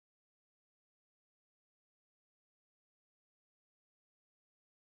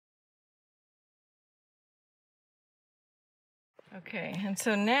Okay, and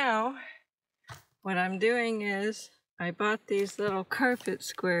so now what I'm doing is I bought these little carpet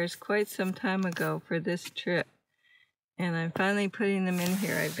squares quite some time ago for this trip, and I'm finally putting them in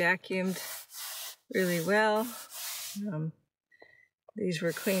here. I vacuumed really well. These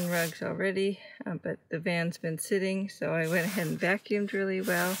were clean rugs already, but the van's been sitting, so I went ahead and vacuumed really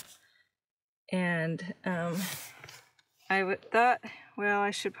well. And I thought, well,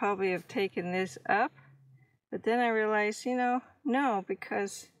 I should probably have taken this up, but then I realized, no,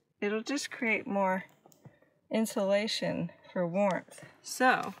 because it'll just create more insulation for warmth.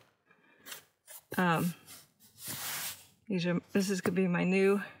 So, this is gonna be my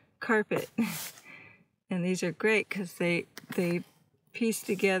new carpet, and these are great because they piece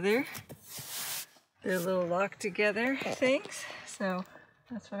together. They're little lock together things. So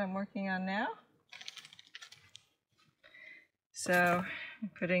that's what I'm working on now. So I'm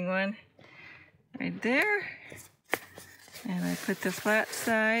putting one right there, and I put the flat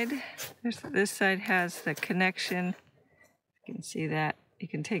side. This side has the connection. You can see that. You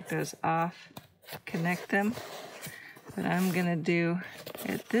can take those off, connect them. But I'm gonna do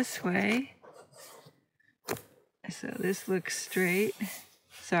it this way. So this looks straight.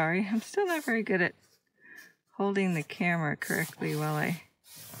 Sorry, I'm still not very good at holding the camera correctly while I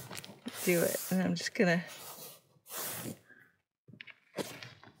do it. And I'm just gonna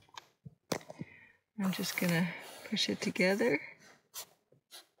push it together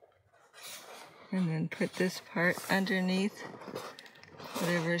and then put this part underneath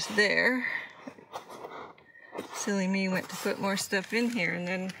whatever's there. Silly me went to put more stuff in here and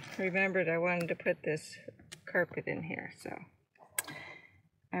then remembered I wanted to put this carpet in here. So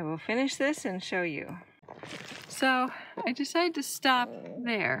I will finish this and show you. So I decided to stop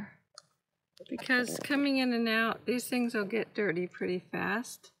there because coming in and out, these things will get dirty pretty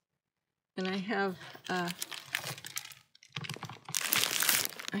fast. And I have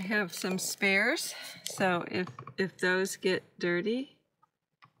some spares, so if those get dirty,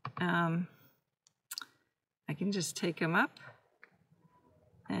 I can just take them up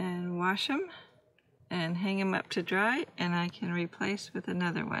and wash them and hang them up to dry, and I can replace with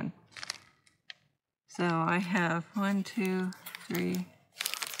another one. So I have 1, 2, 3,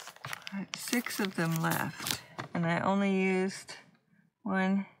 5, 6 of them left, and I only used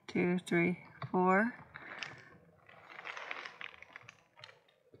 1, 2, 3, 4,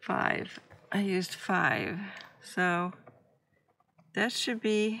 5. I used 5, so that should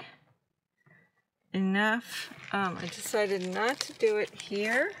be enough. I decided not to do it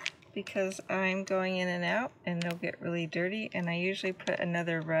here because I'm going in and out and they'll get really dirty, and I usually put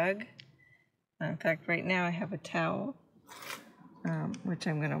another rug. In fact, right now I have a towel, which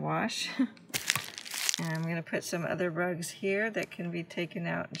I'm going to wash. And I'm going to put some other rugs here that can be taken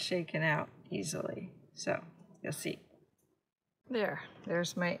out and shaken out easily. So, you'll see.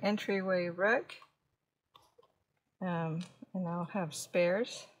 There's my entryway rug. And I'll have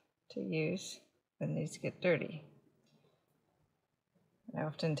spares to use when these get dirty. I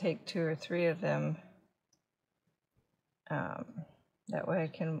often take 2 or 3 of them. That way I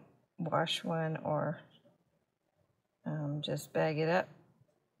can wash one or just bag it up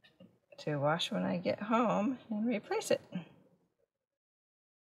to wash when I get home and replace it.